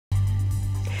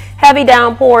Heavy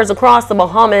downpours across the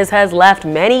Bahamas has left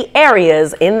many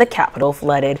areas in the capital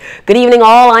flooded. Good evening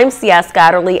all, I'm C.S.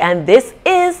 Scatterly and this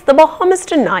is the Bahamas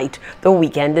Tonight, the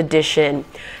weekend edition.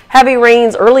 Heavy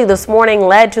rains early this morning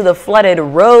led to the flooded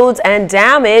roads and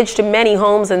damage to many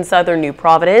homes in southern New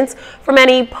Providence. For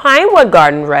many Pinewood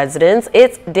Garden residents,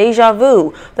 it's deja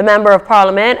vu. The Member of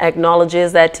Parliament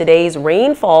acknowledges that today's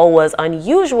rainfall was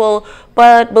unusual,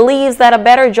 but believes that a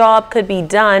better job could be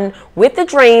done with the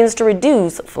drains to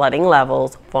reduce flooding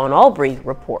levels. Vaughn Albury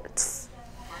reports.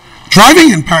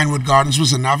 Driving in Pinewood Gardens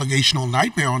was a navigational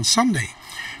nightmare on Sunday.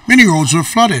 Many roads were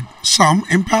flooded, some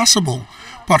impassable.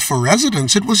 But for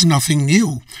residents, it was nothing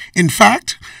new. In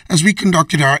fact, as we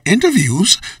conducted our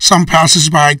interviews, some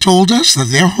passers-by told us that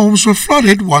their homes were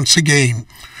flooded once again.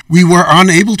 We were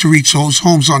unable to reach those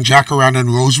homes on Jacaranda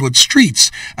and Rosewood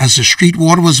streets, as the street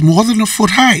water was more than a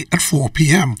foot high at 4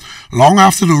 p.m., long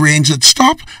after the rains had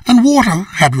stopped and water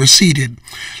had receded.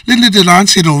 Linda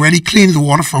Delancey had already cleaned the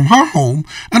water from her home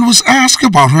and was asked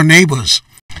about her neighbors.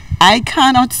 I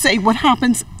cannot say what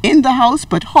happens in the house,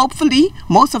 but hopefully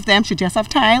most of them should just have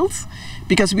tiles,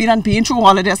 because we done been through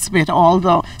all of this with all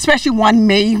the, especially one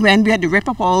May when we had to rip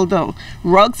up all the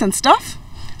rugs and stuff.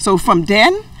 So from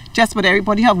then, just about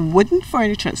everybody have wooden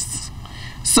furniture.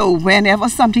 So whenever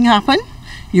something happen,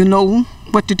 you know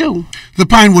what to do. The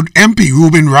Pinewood MP,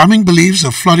 Ruben Ramming, believes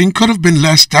the flooding could have been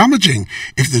less damaging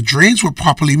if the drains were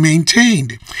properly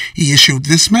maintained. He issued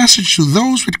this message to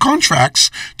those with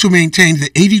contracts to maintain the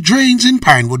 80 drains in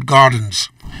Pinewood Gardens.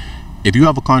 If you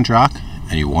have a contract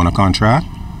and you want a contract,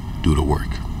 do the work.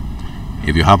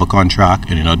 If you have a contract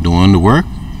and you're not doing the work,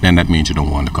 then that means you don't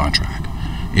want the contract.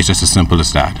 It's just as simple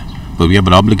as that. But we have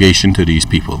an obligation to these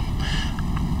people.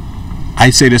 I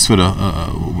say this with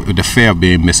the fear of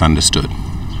being misunderstood.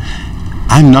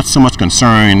 I'm not so much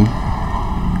concerned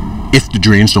if the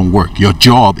drains don't work. Your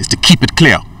job is to keep it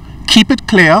clear. Keep it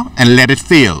clear and let it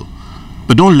fail.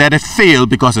 But don't let it fail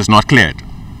because it's not cleared.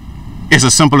 It's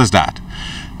as simple as that.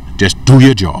 Just do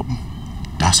your job.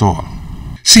 That's all.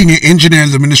 Senior engineer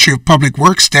in the Ministry of Public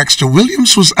Works, Dexter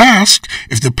Williams, was asked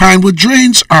if the Pinewood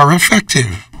drains are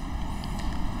effective.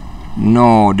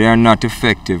 No, they are not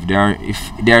effective. They are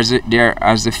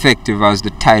as effective as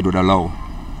the tide would allow.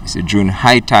 See, during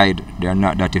high tide, they are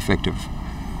not that effective.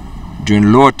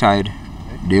 During low tide,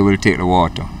 they will take the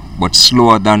water, but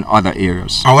slower than other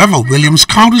areas. However, Williams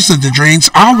counters that the drains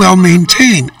are well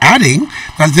maintained, adding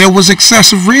that there was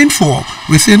excessive rainfall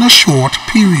within a short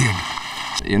period.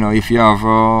 You know, if you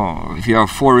have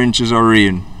 4 inches of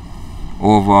rain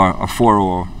over a 4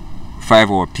 or 5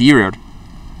 hour period,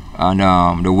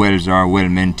 and the wells are well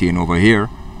maintained over here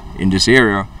in this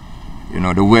area, you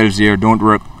know, the wells here don't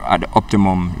work at the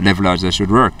optimum level as they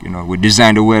should work. You know, we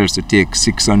designed the wells to take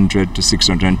 600 to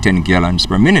 610 gallons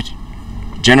per minute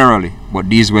generally, but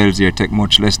these wells here take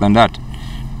much less than that.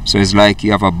 So it's like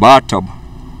you have a bathtub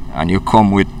and you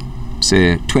come with,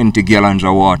 say, 20 gallons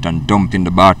of water and dump in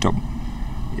the bathtub.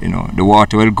 You know, the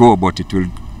water will go, but it will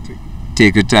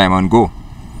take the time and go.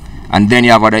 And then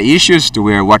you have other issues to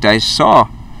where what I saw,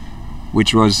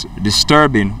 which was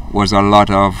disturbing, was a lot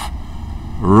of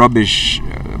rubbish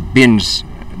bins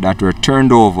that were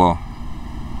turned over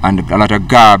and a lot of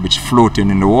garbage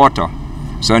floating in the water.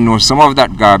 So I know some of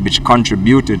that garbage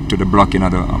contributed to the blocking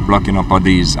up of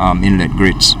these inlet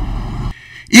grates.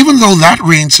 Even though that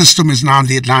rain system is now in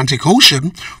the Atlantic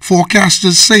Ocean,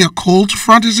 forecasters say a cold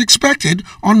front is expected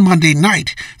on Monday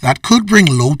night that could bring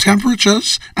low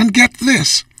temperatures and, get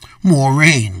this, more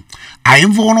rain. I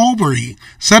am Vaughn Albury,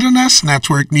 ZNS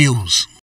Network News.